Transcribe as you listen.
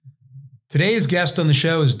Today's guest on the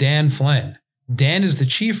show is Dan Flynn. Dan is the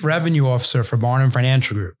Chief Revenue Officer for Barnum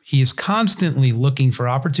Financial Group. He is constantly looking for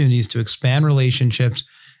opportunities to expand relationships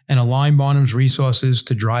and align Barnum's resources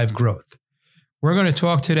to drive growth. We're going to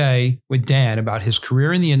talk today with Dan about his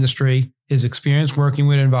career in the industry, his experience working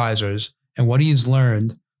with advisors, and what he has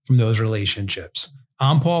learned from those relationships.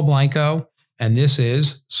 I'm Paul Blanco, and this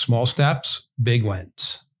is Small Steps, Big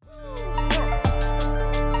Wins.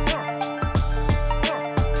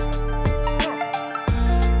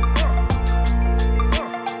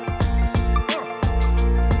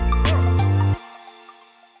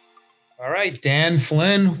 All right, Dan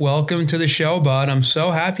Flynn, welcome to the show, bud. I'm so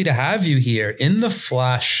happy to have you here in the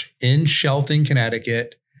flesh in Shelton,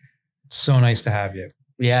 Connecticut. So nice to have you.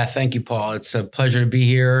 Yeah, thank you, Paul. It's a pleasure to be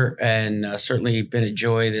here, and certainly been a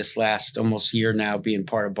joy this last almost year now being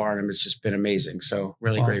part of Barnum. It's just been amazing. So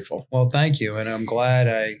really grateful. Well, thank you. And I'm glad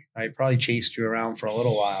I probably chased you around for a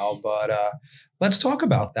little while, but let's talk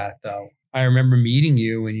about that, though. I remember meeting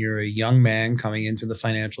you when you were a young man coming into the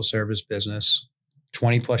financial service business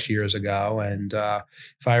 20 plus years ago. And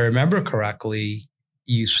if I remember correctly,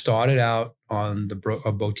 you started out on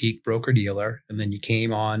a boutique broker dealer, and then you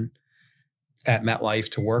came on at MetLife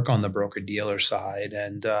to work on the broker dealer side.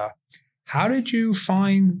 And how did you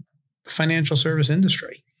find the financial service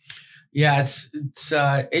industry? Yeah, it's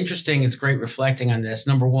interesting. It's great reflecting on this.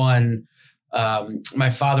 Number one, my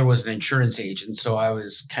father was an insurance agent, so I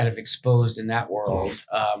was kind of exposed in that world.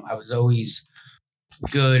 I was always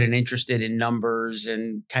good and interested in numbers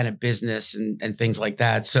and kind of business and things like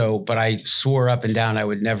that. So, but I swore up and down I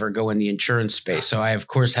would never go in the insurance space. So I, of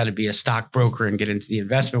course, had to be a stockbroker and get into the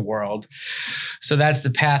investment world. So that's the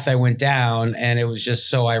path I went down. And it was just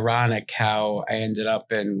so ironic how I ended up,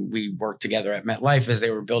 and we worked together at MetLife as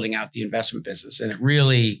they were building out the investment business. And it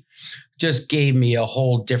really just gave me a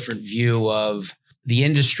whole different view of the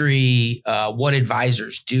industry, what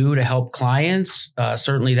advisors do to help clients,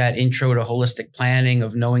 certainly that intro to holistic planning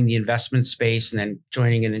of knowing the investment space and then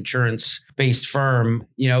joining an insurance-based firm.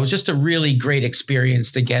 You know, it was just a really great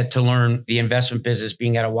experience to get to learn the investment business,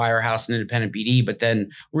 being at a wirehouse and independent BD, but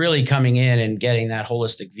then really coming in and getting that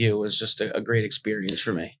holistic view was just a great experience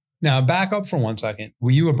for me. Now, back up for 1 second.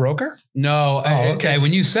 Were you a broker? No. Oh, okay.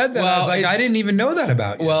 When you said that, I was like, I didn't even know that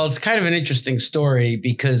about you. Well, it's kind of an interesting story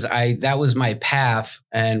because that was my path.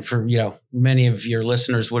 And for, many of your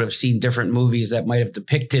listeners would have seen different movies that might have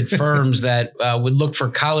depicted firms that would look for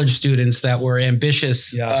college students that were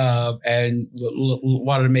ambitious and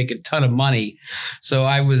wanted to make a ton of money. So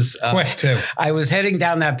I was I was heading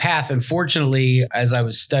down that path. And fortunately, as I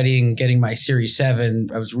was studying, getting my Series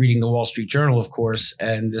 7, I was reading the Wall Street Journal, of course,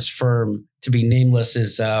 and this firm, to be nameless,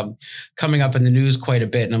 is coming up in the news quite a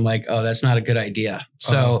bit. And I'm like, oh, that's not a good idea.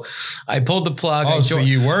 So I pulled the plug. So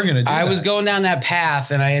you were going to do that. I was going down that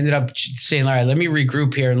path, and I ended up saying, all right, let me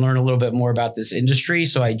regroup here and learn a little bit more about this industry.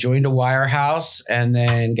 So I joined a wirehouse and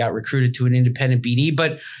then got recruited to an independent BD.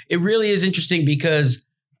 But it really is interesting because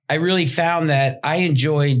I really found that I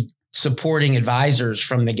enjoyed supporting advisors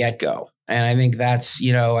from the get-go. And I think that's,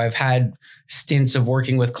 I've had stints of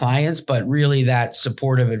working with clients, but really that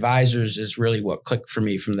support of advisors is really what clicked for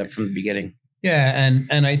me from the beginning. Yeah.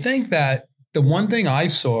 And I think that the one thing I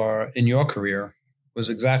saw in your career was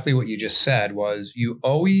exactly what you just said, was you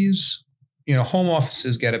always, home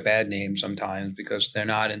offices get a bad name sometimes because they're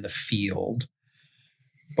not in the field.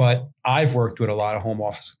 But I've worked with a lot of home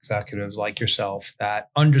office executives like yourself that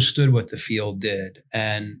understood what the field did.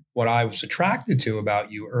 And what I was attracted to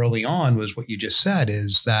about you early on was what you just said,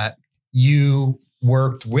 is that you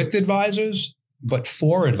worked with advisors, but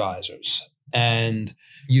for advisors. And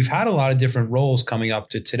you've had a lot of different roles coming up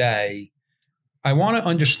to today. I want to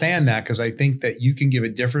understand that because I think that you can give a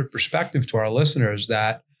different perspective to our listeners,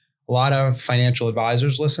 that a lot of financial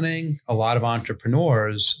advisors listening, a lot of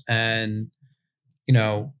entrepreneurs, and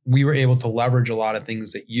we were able to leverage a lot of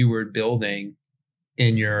things that you were building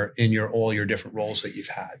in your all your different roles that you've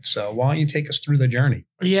had. So why don't you take us through the journey?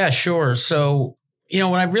 Yeah, sure. So,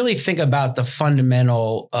 when I really think about the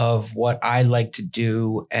fundamental of what I like to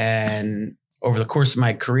do and over the course of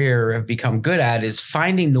my career have become good at is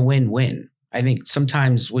finding the win-win. I think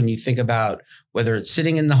sometimes when you think about whether it's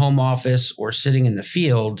sitting in the home office or sitting in the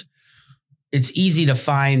field, it's easy to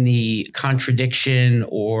find the contradiction,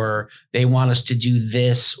 or they want us to do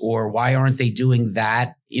this, or why aren't they doing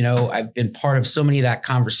that? I've been part of so many of that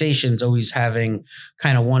conversations, always having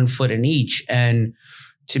kind of one foot in each. And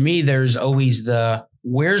to me, there's always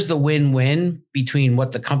where's the win-win between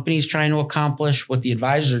what the company's trying to accomplish, what the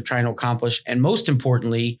advisors are trying to accomplish, and most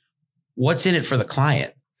importantly, what's in it for the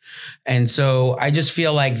client? And so I just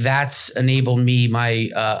feel like that's enabled me, my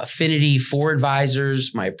affinity for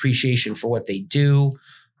advisors, my appreciation for what they do,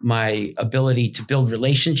 my ability to build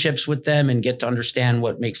relationships with them and get to understand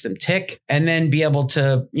what makes them tick, and then be able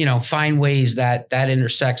to, find ways that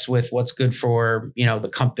intersects with what's good for, the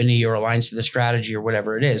company or aligns to the strategy or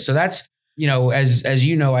whatever it is. So that's, as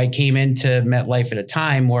you know, I came into MetLife at a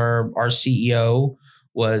time where our CEO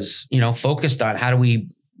was, focused on how do we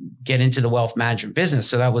get into the wealth management business.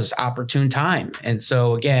 So that was opportune time. And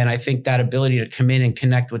so again, I think that ability to come in and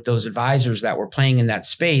connect with those advisors that were playing in that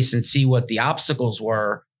space and see what the obstacles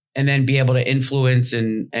were, and then be able to influence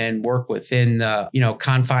and work within the,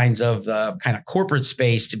 confines of the kind of corporate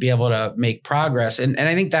space to be able to make progress. And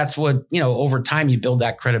I think that's what, over time you build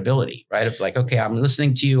that credibility, right? Of like, okay, I'm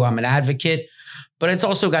listening to you, I'm an advocate, but it's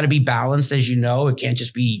also got to be balanced, as you know. It can't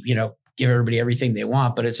just be, give everybody everything they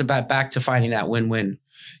want, but it's about back to finding that win-win.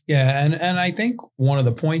 Yeah. And I think one of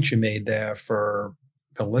the points you made there for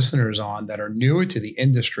the listeners on that are newer to the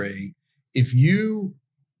industry, if you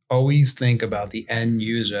always think about the end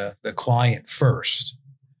user, the client first,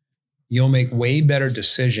 you'll make way better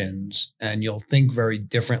decisions and you'll think very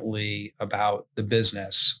differently about the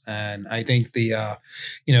business. And I think I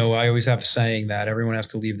always have a saying that everyone has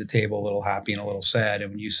to leave the table a little happy and a little sad.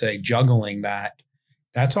 And when you say juggling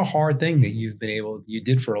that's a hard thing that you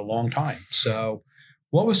did for a long time. So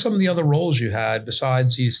what were some of the other roles you had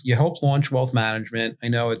besides you helped launch wealth management? I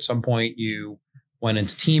know at some point you went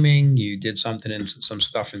into teaming, you did some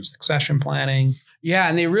stuff in succession planning. Yeah.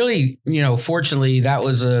 And they really, fortunately, that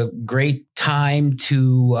was a great time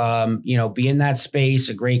to, be in that space,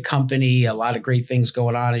 a great company, a lot of great things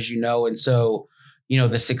going on, as you know. And so,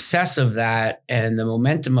 the success of that and the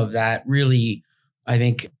momentum of that really, I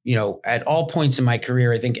think, at all points in my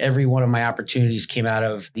career, I think every one of my opportunities came out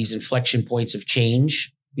of these inflection points of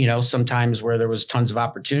change. Sometimes where there was tons of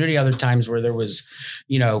opportunity, other times where there was,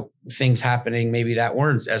 things happening maybe that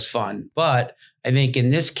weren't as fun. But I think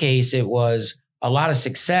in this case, it was a lot of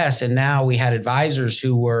success. And now we had advisors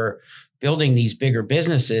who were building these bigger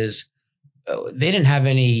businesses. They didn't have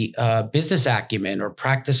any business acumen or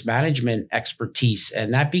practice management expertise.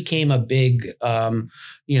 And that became a big,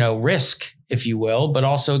 risk, if you will, but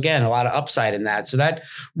also, again, a lot of upside in that. So that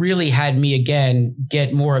really had me, again,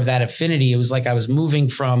 get more of that affinity. It was like I was moving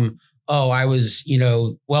from, I was,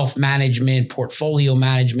 wealth management, portfolio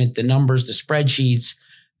management, the numbers, the spreadsheets,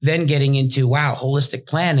 then getting into, holistic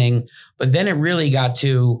planning. But then it really got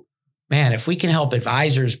to, man, if we can help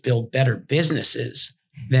advisors build better businesses,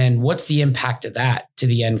 then what's the impact of that to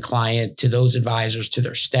the end client, to those advisors, to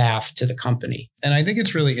their staff, to the company? And I think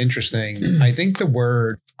it's really interesting. I think the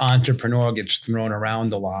word entrepreneur gets thrown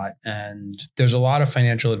around a lot, and there's a lot of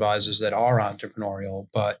financial advisors that are entrepreneurial.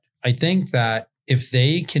 But I think that if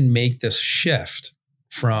they can make this shift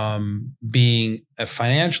from being a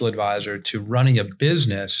financial advisor to running a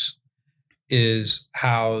business, is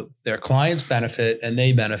how their clients benefit and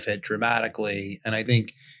they benefit dramatically. And I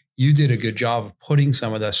think you did a good job of putting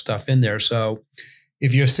some of that stuff in there. So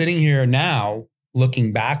if you're sitting here now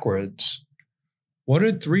looking backwards, what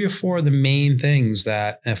are 3 or 4 of the main things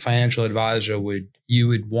that a financial advisor would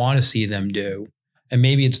want to see them do? And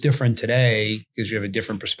maybe it's different today because you have a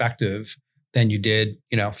different perspective than you did,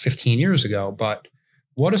 15 years ago. But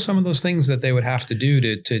what are some of those things that they would have to do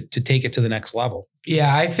to take it to the next level?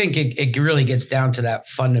 Yeah, I think it really gets down to that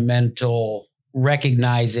fundamental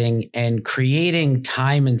recognizing and creating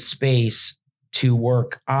time and space to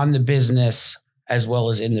work on the business as well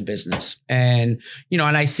as in the business. And,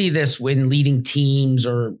 and I see this when leading teams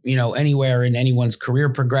or, anywhere in anyone's career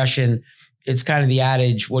progression. It's kind of the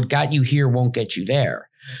adage, what got you here won't get you there.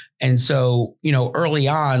 And so, early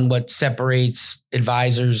on, what separates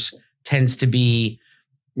advisors tends to be,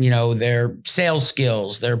 their sales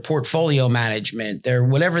skills, their portfolio management, their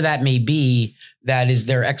whatever that may be, that is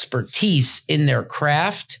their expertise in their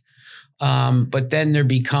craft. But then there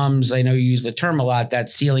becomes, I know you use the term a lot, that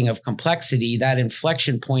ceiling of complexity, that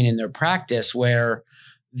inflection point in their practice where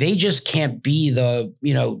they just can't be the,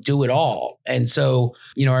 do it all. And so,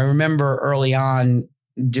 I remember early on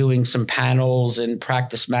doing some panels and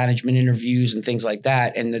practice management interviews and things like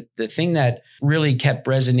that. And the thing that really kept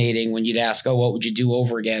resonating when you'd ask, what would you do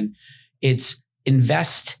over again? It's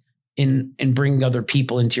invest in bringing other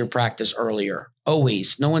people into your practice earlier.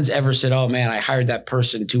 Always. No one's ever said, oh man, I hired that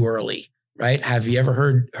person too early, right? Have you ever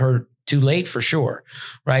heard too late? For sure.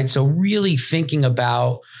 Right. So really thinking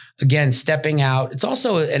about, again, stepping out. It's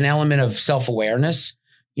also an element of self-awareness.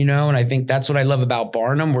 and I think that's what I love about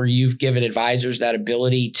Barnum, where you've given advisors that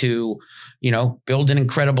ability to, build an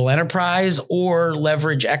incredible enterprise or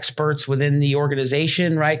leverage experts within the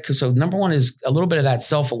organization, right? So number one is a little bit of that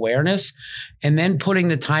self-awareness, and then putting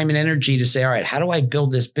the time and energy to say, all right, how do I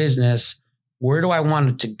build this business? Where do I want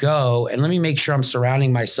it to go? And let me make sure I'm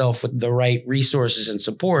surrounding myself with the right resources and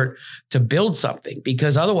support to build something,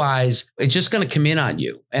 because otherwise it's just going to come in on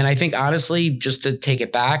you. And I think, honestly, just to take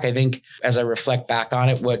it back, I think as I reflect back on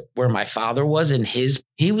it, where my father was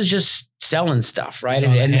he was just selling stuff, right?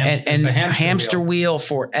 And a hamster wheel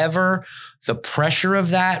forever. The pressure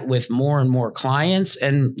of that with more and more clients.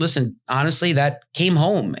 And listen, honestly, that came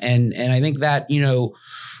home. And I think that,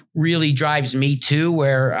 really drives me too,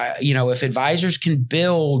 where, if advisors can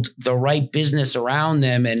build the right business around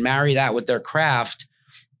them and marry that with their craft,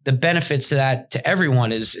 the benefits to that to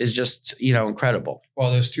everyone is just, incredible.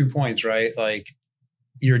 Well, there's 2 points, right? Like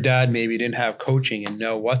your dad maybe didn't have coaching and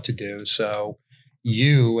know what to do. So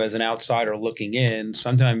you, as an outsider looking in,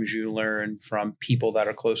 sometimes you learn from people that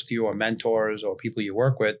are close to you or mentors or people you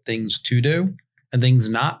work with, things to do and things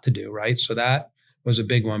not to do, right? So that was a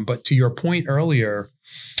big one. But to your point earlier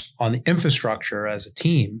on the infrastructure as a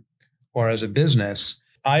team or as a business,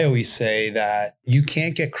 I always say that you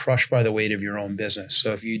can't get crushed by the weight of your own business.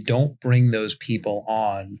 So if you don't bring those people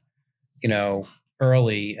on,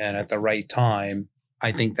 early and at the right time,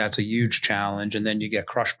 I think that's a huge challenge. And then you get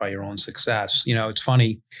crushed by your own success. It's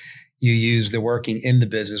funny, you use the working in the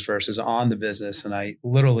business versus on the business. And I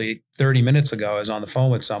literally 30 minutes ago, I was on the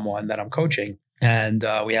phone with someone that I'm coaching, and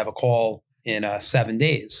we have a call in 7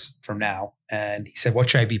 days from now. And he said, what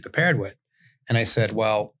should I be prepared with? And I said,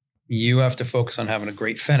 well, you have to focus on having a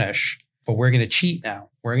great finish, but we're going to cheat now.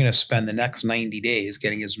 We're going to spend the next 90 days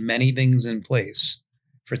getting as many things in place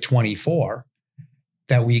for 24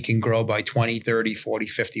 that we can grow by 20, 30, 40,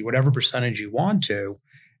 50, whatever percentage you want to.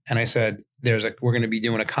 And I said, we're going to be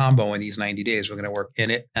doing a combo in these 90 days. We're going to work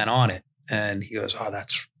in it and on it. And he goes, oh,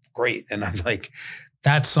 that's great. And I'm like,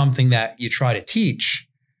 that's something that you try to teach.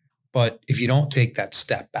 But if you don't take that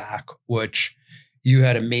step back, which you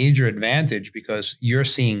had a major advantage because you're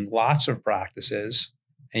seeing lots of practices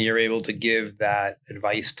and you're able to give that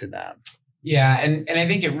advice to them. Yeah. And I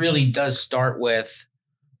think it really does start with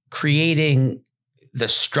creating the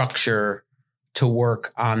structure to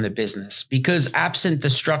work on the business, because absent the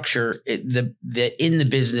structure, the in the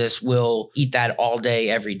business will eat that all day,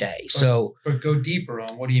 every day. But go deeper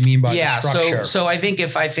on what do you mean by the structure? So I think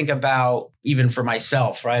if I think about even for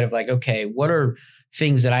myself, right, of like, okay, what are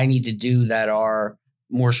things that I need to do that are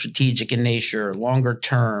more strategic in nature, longer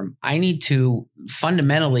term? I need to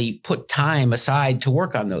fundamentally put time aside to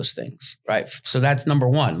work on those things, right? So that's number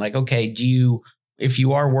one. Like, okay, if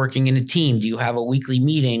you are working in a team, do you have a weekly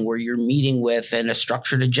meeting where you're meeting with and a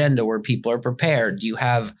structured agenda where people are prepared? Do you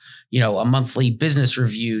have, a monthly business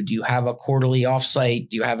review? Do you have a quarterly offsite?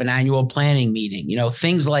 Do you have an annual planning meeting?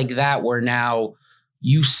 Things like that, where now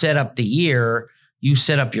you set up the year, you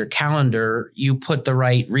set up your calendar, you put the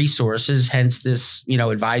right resources, hence this,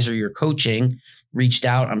 advisor you're coaching reached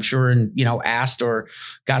out, I'm sure, and, asked or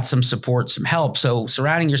got some support, some help. So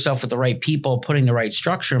surrounding yourself with the right people, putting the right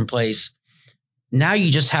structure in place. Now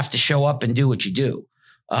you just have to show up and do what you do.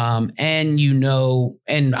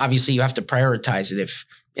 And obviously you have to prioritize it.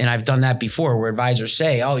 And I've done that before where advisors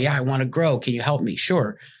say, oh yeah, I want to grow. Can you help me?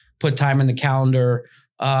 Sure. Put time in the calendar.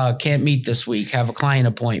 Can't meet this week, have a client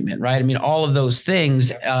appointment, right? I mean, all of those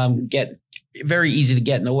things get very easy to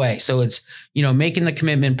get in the way. So it's, making the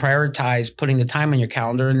commitment, prioritize, putting the time on your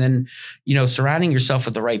calendar, and then, surrounding yourself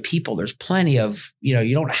with the right people. There's plenty of,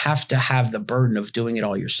 you don't have to have the burden of doing it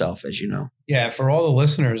all yourself, as you know. Yeah. For all the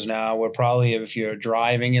listeners now, we're probably, if you're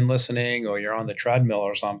driving and listening or you're on the treadmill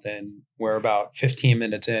or something, we're about 15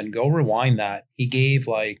 minutes in, go rewind that. He gave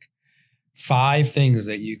like 5 things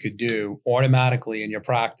that you could do automatically in your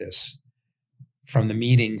practice, from the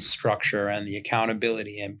meeting structure and the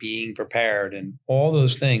accountability and being prepared and all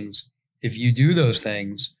those things. If you do those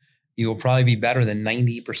things, you will probably be better than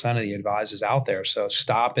 90% of the advisors out there. So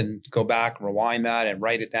stop and go back, rewind that and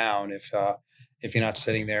write it down if you're not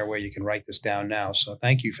sitting there where you can write this down now. So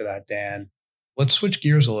thank you for that, Dan. Let's switch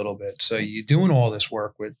gears a little bit. So you're doing all this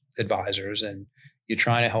work with advisors and you're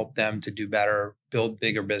trying to help them to do better, build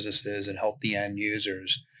bigger businesses and help the end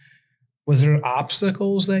users. Was there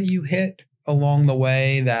obstacles that you hit along the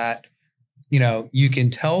way that, you can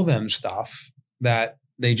tell them stuff that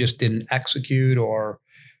they just didn't execute? Or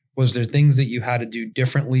was there things that you had to do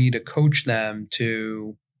differently to coach them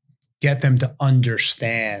to get them to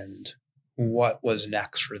understand what was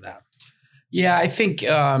next for them? Yeah, I think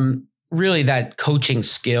really that coaching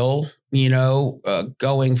skill,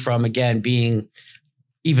 going from, again, being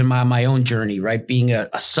even my own journey, right? Being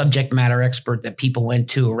a subject matter expert that people went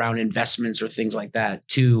to around investments or things like that,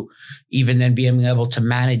 to even then being able to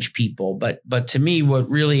manage people. But to me, what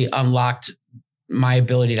really unlocked my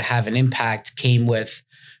ability to have an impact came with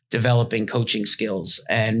developing coaching skills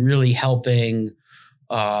and really helping,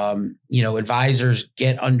 advisors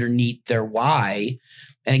get underneath their why.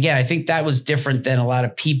 And again, I think that was different than a lot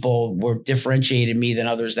of people were differentiated me than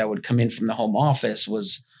others that would come in from the home office,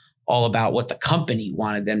 was all about what the company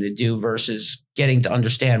wanted them to do versus getting to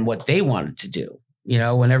understand what they wanted to do.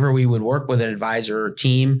 Whenever we would work with an advisor or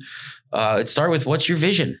team, it started with, what's your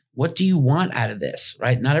vision? What do you want out of this,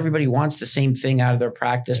 right? Not everybody wants the same thing out of their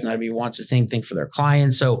practice. Not everybody wants the same thing for their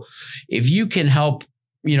clients. So if you can help,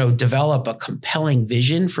 develop a compelling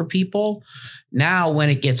vision for people, now when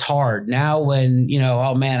it gets hard, now when,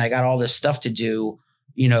 oh man, I got all this stuff to do,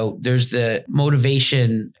 there's the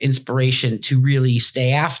motivation, inspiration to really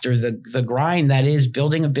stay after the grind that is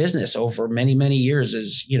building a business over many, many years,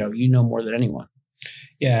 as more than anyone.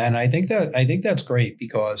 Yeah. And I think that's great,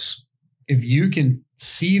 because if you can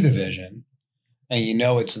see the vision and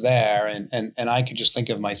it's there, and I could just think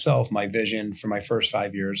of myself, my vision for my first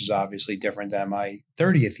 5 years is obviously different than my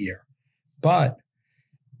 30th year, but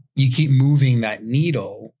you keep moving that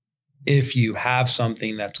needle if you have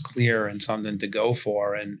something that's clear and something to go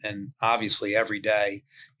for. And obviously every day,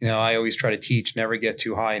 I always try to teach, never get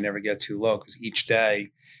too high, never get too low, because each day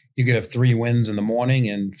you could have 3 wins in the morning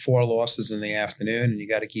and 4 losses in the afternoon, and you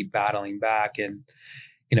got to keep battling back. And,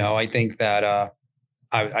 I think that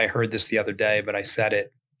I heard this the other day, but I said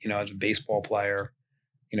it, as a baseball player,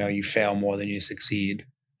 you fail more than you succeed.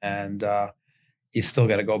 And you still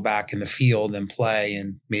got to go back in the field and play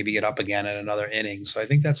and maybe get up again in another inning. So I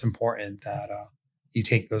think that's important that you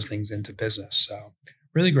take those things into business. So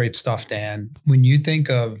really great stuff, Dan. When you think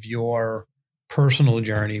of your personal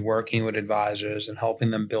journey working with advisors and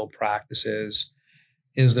helping them build practices,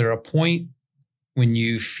 is there a point when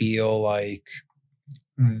you feel like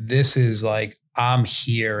this is like, I'm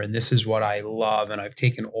here and this is what I love, and I've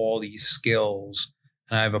taken all these skills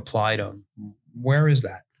and I've applied them? Where is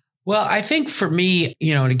that? Well, I think for me,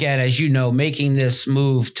 and again, as making this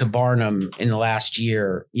move to Barnum in the last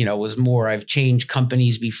year, was more, I've changed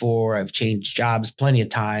companies before, I've changed jobs plenty of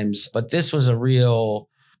times, but this was a real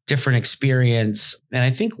different experience. And I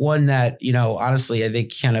think one that, honestly, I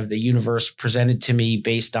think kind of the universe presented to me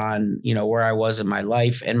based on, where I was in my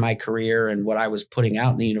life and my career and what I was putting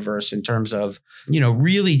out in the universe in terms of,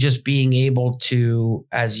 really just being able to,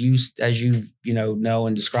 as you know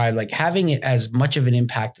and describe, like having it as much of an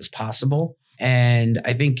impact as possible. And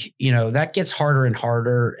I think, that gets harder and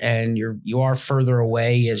harder, and you are further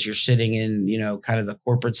away as you're sitting in, kind of the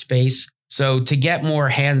corporate space. So to get more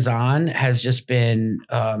hands-on has just been,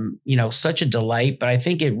 such a delight. But I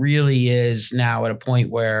think it really is now at a point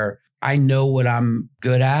where I know what I'm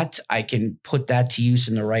good at. I can put that to use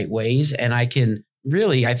in the right ways. And I can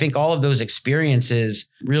really, I think all of those experiences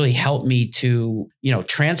really help me to,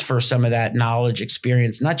 transfer some of that knowledge,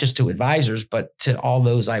 experience, not just to advisors, but to all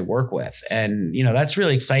those I work with. And, that's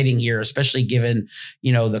really exciting here, especially given,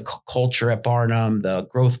 the culture at Barnum, the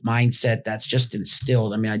growth mindset that's just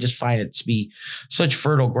instilled. I mean, I just find it to be such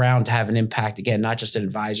fertile ground to have an impact, again, not just at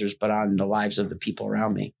advisors, but on the lives of the people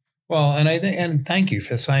around me. Well, and thank you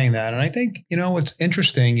for saying that. And I think, what's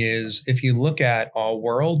interesting is if you look at our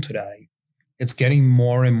world today, it's getting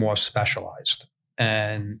more and more specialized.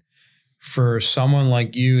 And for someone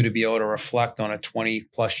like you to be able to reflect on a 20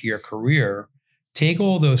 plus year career, take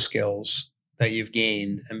all those skills that you've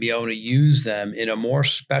gained and be able to use them in a more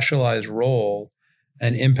specialized role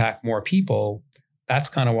and impact more people. That's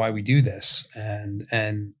kind of why we do this. And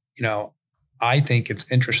I think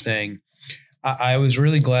it's interesting. I was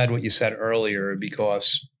really glad what you said earlier,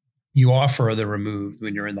 because you are further removed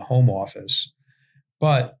when you're in the home office,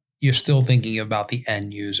 but you're still thinking about the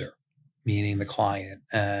end user, meaning the client.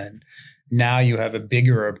 And now you have a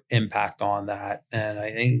bigger impact on that. And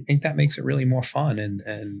I think that makes it really more fun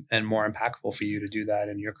and more impactful for you to do that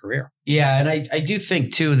in your career. Yeah. And I do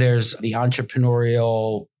think too, there's the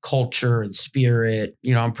entrepreneurial culture and spirit.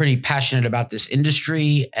 I'm pretty passionate about this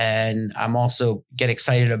industry, and I'm also get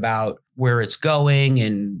excited about where it's going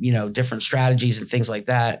and, different strategies and things like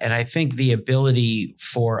that. And I think the ability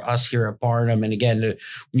for us here at Barnum, and again, when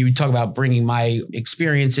you talk about bringing my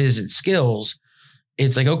experiences and skills,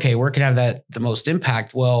 it's like, okay, where can I have the most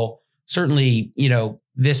impact? Well, certainly,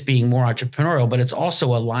 this being more entrepreneurial, but it's also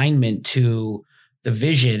alignment to the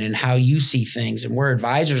vision and how you see things and where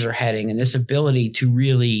advisors are heading, and this ability to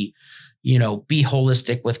really, be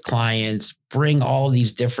holistic with clients, bring all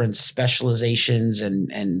these different specializations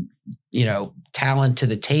and talent to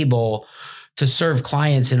the table to serve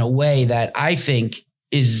clients in a way that I think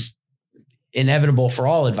is inevitable for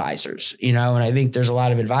all advisors, and I think there's a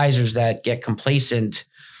lot of advisors that get complacent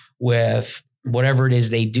with whatever it is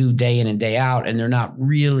they do day in and day out, and they're not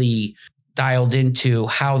really dialed into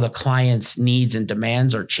how the client's needs and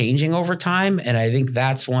demands are changing over time. And I think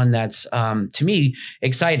that's one that's, to me,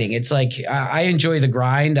 exciting. It's like, I enjoy the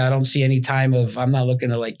grind. I don't see any time I'm not looking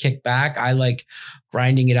to like kick back. I like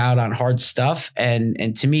grinding it out on hard stuff.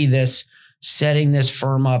 And to me, this setting this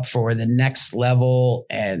firm up for the next level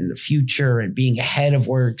and the future and being ahead of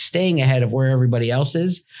staying ahead of where everybody else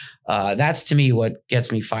is. That's to me what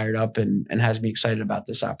gets me fired up and has me excited about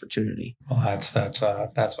this opportunity. Well,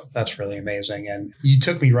 that's really amazing. And you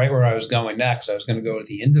took me right where I was going next. I was going to go to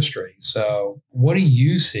the industry. So what do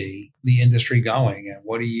you see the industry going? And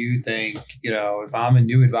what do you think, if I'm a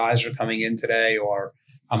new advisor coming in today, or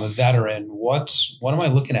I'm a veteran, what am I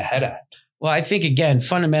looking ahead at? Well, I think, again,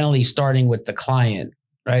 fundamentally starting with the client,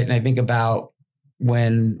 right? And I think about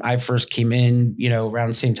when I first came in, around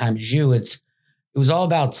the same time as you, it was all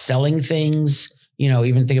about selling things.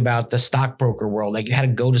 Even think about the stockbroker world. Like, you had to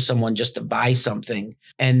go to someone just to buy something.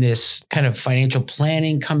 And this kind of financial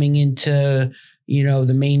planning coming into,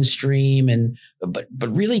 the mainstream. But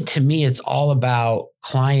really, to me, it's all about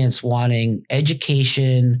clients wanting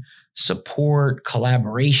education, support,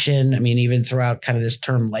 collaboration. I mean, even throughout kind of this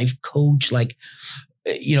term life coach, like,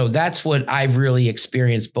 that's what I've really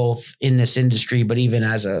experienced both in this industry, but even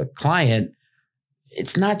as a client.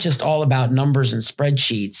 It's not just all about numbers and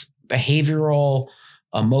spreadsheets, behavioral,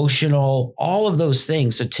 emotional, all of those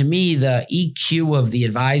things. So to me, the EQ of the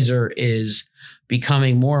advisor is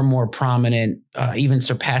becoming more and more prominent, even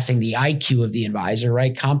surpassing the IQ of the advisor,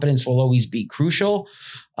 right? Competence will always be crucial.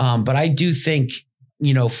 But I do think,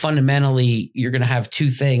 fundamentally, you're going to have two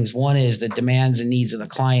things. One is the demands and needs of the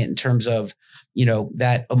client in terms of,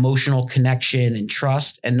 that emotional connection and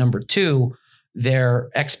trust. And number two, their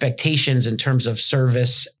expectations in terms of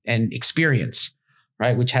service and experience,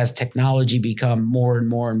 right? Which has technology become more and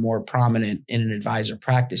more and more prominent in an advisor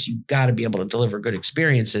practice. You've got to be able to deliver good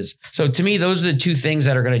experiences. So to me, those are the two things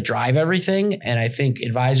that are going to drive everything. And I think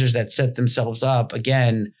advisors that set themselves up,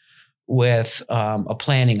 again, with a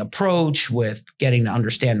planning approach, with getting to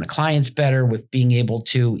understand the clients better, with being able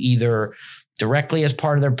to either directly as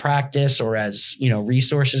part of their practice or as,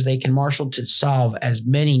 resources they can marshal to solve as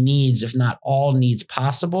many needs, if not all needs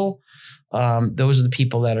possible. Those are the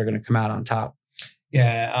people that are going to come out on top.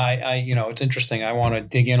 Yeah, I it's interesting. I want to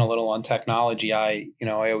dig in a little on technology. I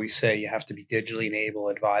always say you have to be digitally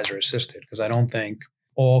enabled, advisor assisted, because I don't think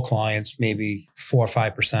all clients, maybe 4 or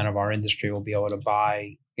 5% of our industry will be able to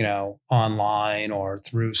buy, online or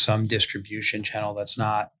through some distribution channel that's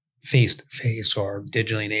not face-to-face or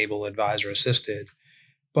digitally enabled, advisor assisted.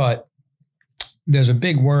 But there's a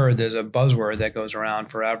buzzword that goes around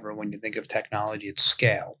forever when you think of technology. It's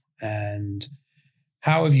scale. And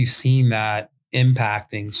how have you seen that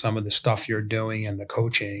impacting some of the stuff you're doing and the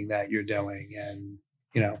coaching that you're doing? And,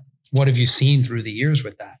 what have you seen through the years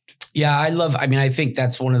with that? Yeah, I think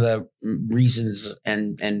that's one of the reasons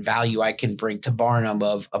and value I can bring to Barnum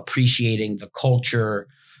of appreciating the culture,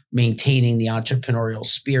 maintaining the entrepreneurial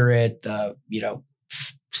spirit, the,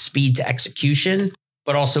 speed to execution,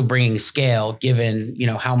 but also bringing scale, given,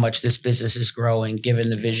 how much this business is growing, given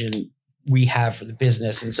the vision we have for the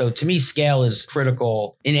business. And so to me, scale is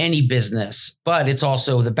critical in any business, but it's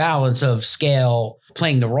also the balance of scale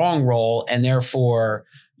playing the wrong role and therefore,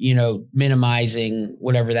 minimizing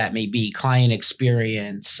whatever that may be, client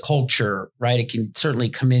experience, culture, right? It can certainly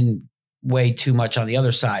come in way too much on the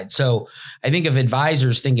other side. So I think if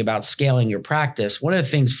advisors think about scaling your practice, one of the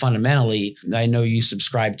things fundamentally I know you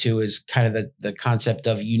subscribe to is kind of the concept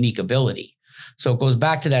of unique ability. So it goes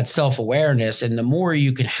back to that self-awareness. And the more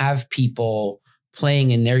you can have people playing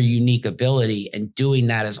in their unique ability and doing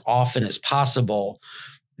that as often as possible,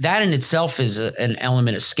 that in itself is an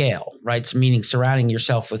element of scale, right? So meaning surrounding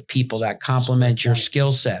yourself with people that complement your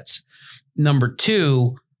skill sets. Number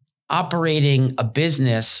two, operating a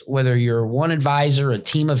business, whether you're one advisor, a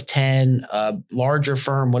team of 10, a larger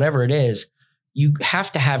firm, whatever it is, you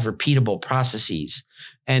have to have repeatable processes.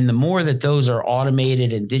 And the more that those are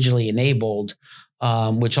automated and digitally enabled,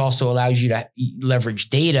 which also allows you to leverage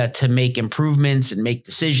data to make improvements and make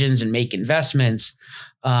decisions and make investments.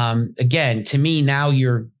 Again, to me, now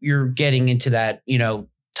you're getting into that,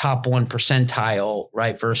 top 1 percentile,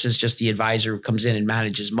 right? Versus just the advisor who comes in and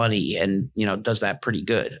manages money and, does that pretty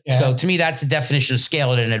good. Yeah. So to me, that's the definition of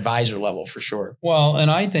scale at an advisor level for sure. Well, and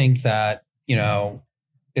I think that,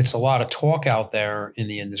 it's a lot of talk out there in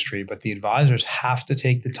the industry, but the advisors have to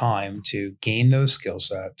take the time to gain those skill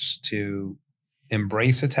sets, to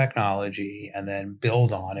embrace the technology and then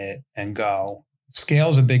build on it and go. Scale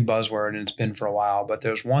is a big buzzword and it's been for a while, but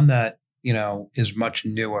there's one that, is much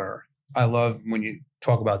newer. I love when you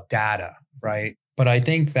talk about data, right? But I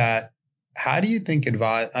think that how do you think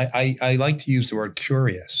I like to use the word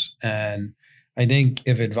curious. And I think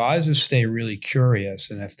if advisors stay really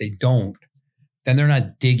curious and if they don't, then they're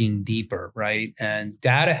not digging deeper, right? And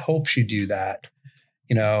data helps you do that.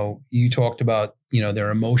 You talked about,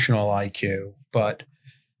 their emotional IQ, but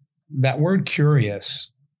that word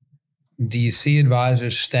curious, do you see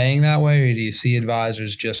advisors staying that way or do you see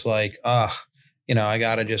advisors just like, I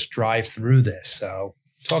got to just drive through this? So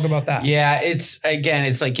talk about that. Yeah, it's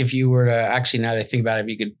like if you were to actually, now that I think about it, if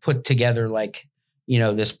you could put together like,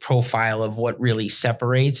 this profile of what really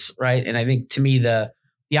separates, right? And I think to me, the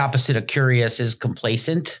opposite of curious is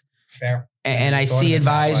complacent. Fair. And I see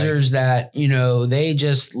advisors that, they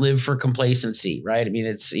just live for complacency, right? I mean,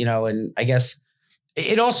 it's, and I guess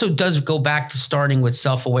it also does go back to starting with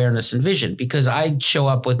self-awareness and vision, because I show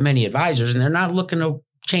up with many advisors and they're not looking to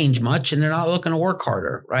change much and they're not looking to work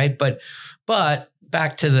harder, right? But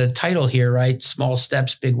back to the title here, right? Small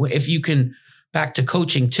steps, big win. If you can, back to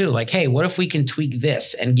coaching too, like, hey, what if we can tweak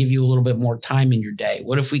this and give you a little bit more time in your day?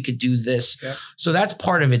 What if we could do this? Yep. So that's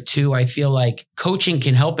part of it too. I feel like coaching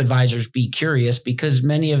can help advisors be curious because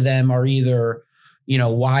many of them are either,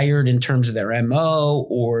 wired in terms of their MO,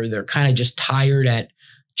 or they're kind of just tired at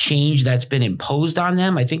change that's been imposed on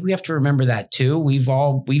them. I think we have to remember that too. We've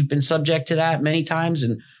been subject to that many times.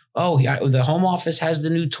 And the home office has the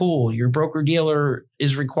new tool. Your broker dealer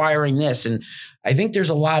is requiring this. And I think there's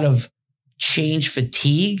a lot of change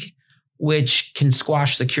fatigue, which can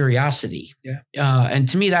squash the curiosity. Yeah. And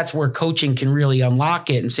to me, that's where coaching can really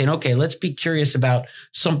unlock it and saying, okay, let's be curious about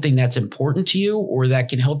something that's important to you or that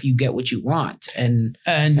can help you get what you want. And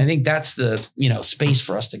I think that's the, space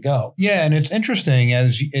for us to go. Yeah. And it's interesting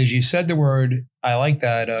as you said the word, I like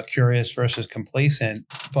that curious versus complacent,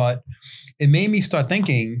 but it made me start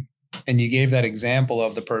thinking, and you gave that example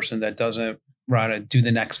of the person that doesn't want to do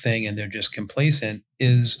the next thing and they're just complacent,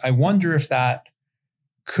 is I wonder if that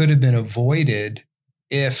could have been avoided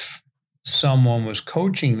if someone was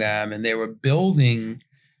coaching them and they were building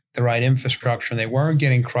the right infrastructure and they weren't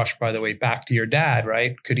getting crushed by the way. Back to your dad,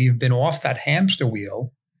 right? Could he have been off that hamster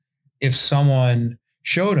wheel if someone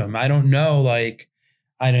showed him? I don't know, like,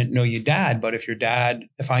 I didn't know your dad, but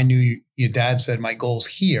if I knew your dad said my goal's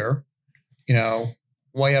here,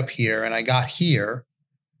 way up here, and I got here,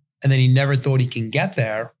 and then he never thought he can get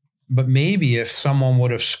there. But maybe if someone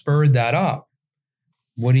would have spurred that up,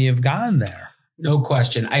 would he have gotten there? No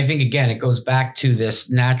question. I think, again, it goes back to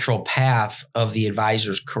this natural path of the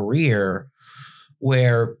advisor's career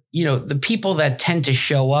where, the people that tend to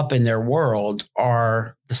show up in their world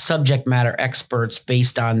are the subject matter experts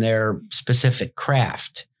based on their specific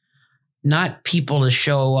craft, not people to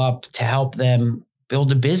show up to help them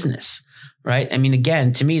build a business. Right. I mean,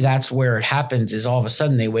 again, to me, that's where it happens is all of a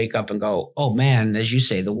sudden they wake up and go, oh, man, as you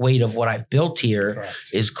say, the weight of what I've built here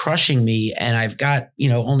is crushing me. And I've got,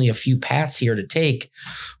 only a few paths here to take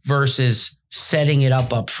versus setting it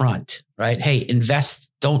up front. Right. Hey,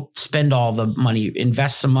 invest. Don't spend all the money.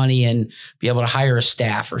 Invest some money and be able to hire a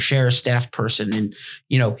staff or share a staff person. And,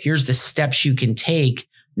 here's the steps you can take.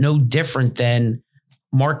 No different than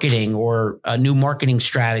marketing or a new marketing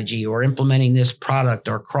strategy or implementing this product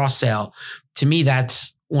or cross-sell. To me,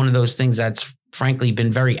 that's one of those things that's frankly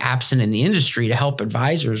been very absent in the industry to help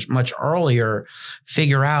advisors much earlier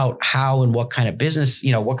figure out how and what kind of business,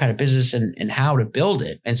 and how to build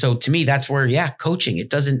it. And so to me, that's where, coaching, it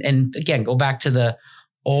doesn't, and again, go back to the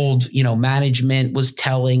old, management was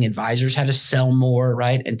telling advisors how to sell more,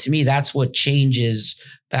 right? And to me, that's what changes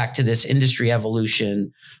back to this industry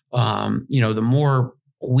evolution. The more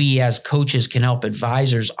we as coaches can help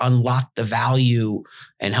advisors unlock the value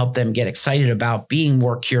and help them get excited about being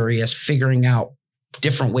more curious, figuring out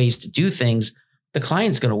different ways to do things, the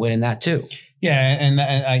client's going to win in that too. Yeah. And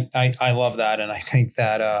I love that. And I think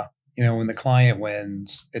that, when the client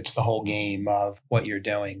wins, it's the whole game of what you're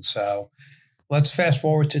doing. So let's fast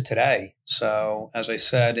forward to today. So as I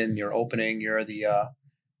said in your opening, you're the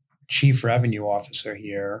chief revenue officer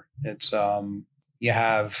here. It's you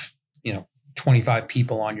have, 25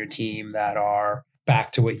 people on your team that are,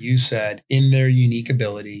 back to what you said, in their unique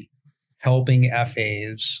ability, helping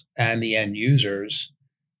FAs and the end users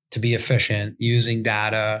to be efficient, using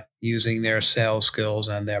data, using their sales skills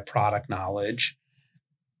and their product knowledge.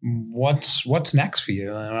 What's next for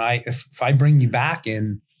you? And if I bring you back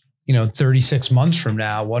in, 36 months from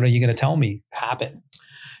now, what are you going to tell me happened?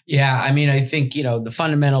 Yeah. I mean, I think, the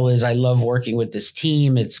fundamental is I love working with this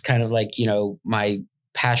team. It's kind of like, my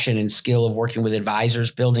passion and skill of working with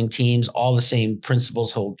advisors, building teams, all the same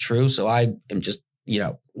principles hold true. So I am just,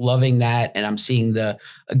 loving that. And I'm seeing the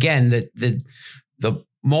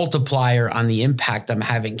multiplier on the impact I'm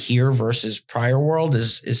having here versus prior world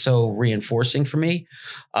is so reinforcing for me.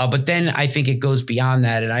 But then I think it goes beyond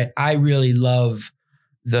that. And I really love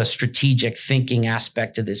the strategic thinking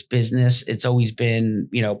aspect of this business. It's always been,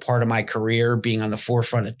 part of my career, being on the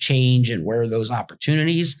forefront of change and where are those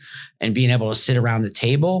opportunities and being able to sit around the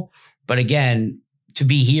table. But again, to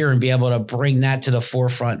be here and be able to bring that to the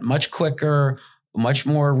forefront much quicker, much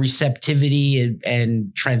more receptivity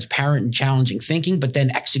and transparent and challenging thinking, but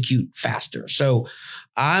then execute faster. So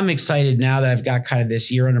I'm excited now that I've got kind of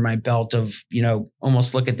this year under my belt of,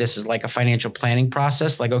 almost look at this as like a financial planning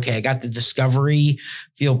process. Like, okay, I got the discovery,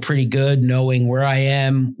 feel pretty good knowing where I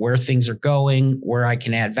am, where things are going, where I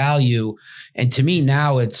can add value. And to me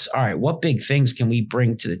now it's, all right, what big things can we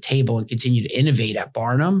bring to the table and continue to innovate at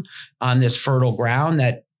Barnum on this fertile ground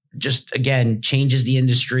that just, again, changes the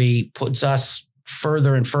industry, puts us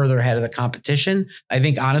further and further ahead of the competition. I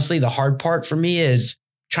think honestly, the hard part for me is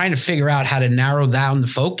trying to figure out how to narrow down the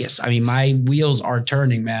focus. I mean, my wheels are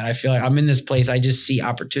turning, man. I feel like I'm in this place. I just see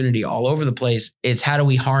opportunity all over the place. It's how do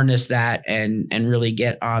we harness that and really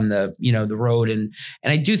get on the, the road. And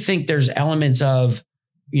I do think there's elements of,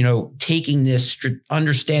 taking this,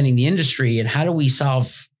 understanding the industry and how do we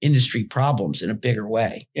solve industry problems in a bigger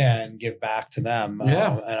way. Yeah. And give back to them.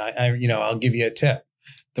 Yeah. And I'll give you a tip.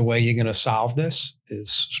 The way you're going to solve this is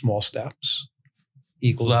small steps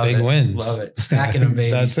equals big wins. Love it. Stacking them,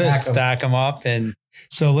 baby. That's it. Stack them up. And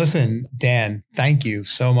so listen, Dan, thank you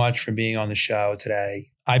so much for being on the show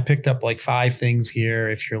today. I picked up like 5 things here.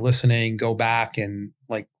 If you're listening, go back and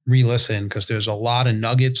like re-listen because there's a lot of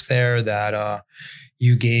nuggets there that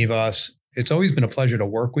you gave us. It's always been a pleasure to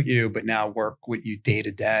work with you, but now work with you day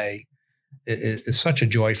to day. It's such a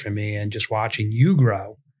joy for me. And just watching you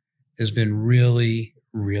grow has been really,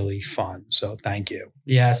 really fun. So thank you.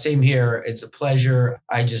 Yeah, same here. It's a pleasure.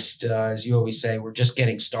 I just, as you always say, we're just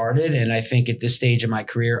getting started. And I think at this stage of my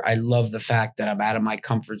career, I love the fact that I'm out of my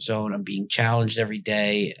comfort zone. I'm being challenged every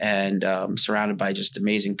day and surrounded by just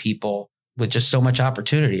amazing people with just so much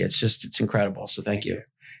opportunity. It's incredible. So thank you.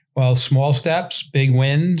 Well, small steps, big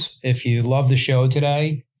wins. If you love the show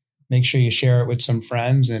today, make sure you share it with some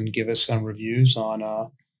friends and give us some reviews on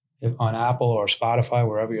Apple or Spotify,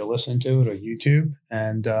 wherever you're listening to it, or YouTube.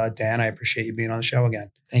 And Dan, I appreciate you being on the show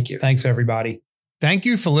again. Thank you. Thanks, everybody. Thank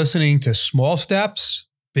you for listening to Small Steps,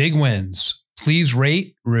 Big Wins. Please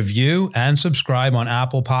rate, review, and subscribe on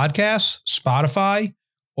Apple Podcasts, Spotify,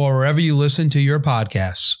 or wherever you listen to your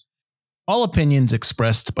podcasts. All opinions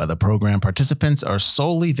expressed by the program participants are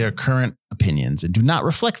solely their current opinions and do not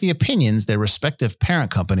reflect the opinions their respective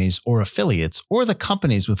parent companies or affiliates or the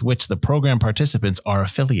companies with which the program participants are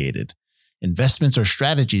affiliated. Investments or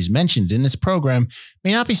strategies mentioned in this program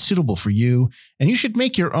may not be suitable for you, and you should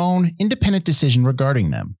make your own independent decision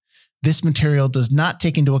regarding them. This material does not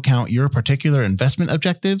take into account your particular investment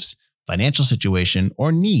objectives, financial situation,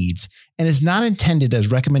 or needs, and is not intended as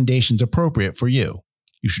recommendations appropriate for you.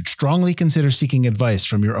 You should strongly consider seeking advice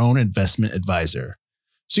from your own investment advisor.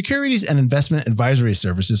 Securities and investment advisory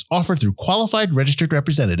services offered through qualified registered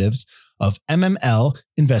representatives of MML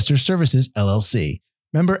Investor Services, LLC.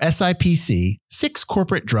 Member SIPC, 6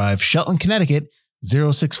 Corporate Drive, Shelton, Connecticut,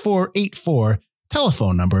 06484,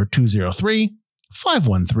 telephone number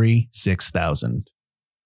 203-513-6000.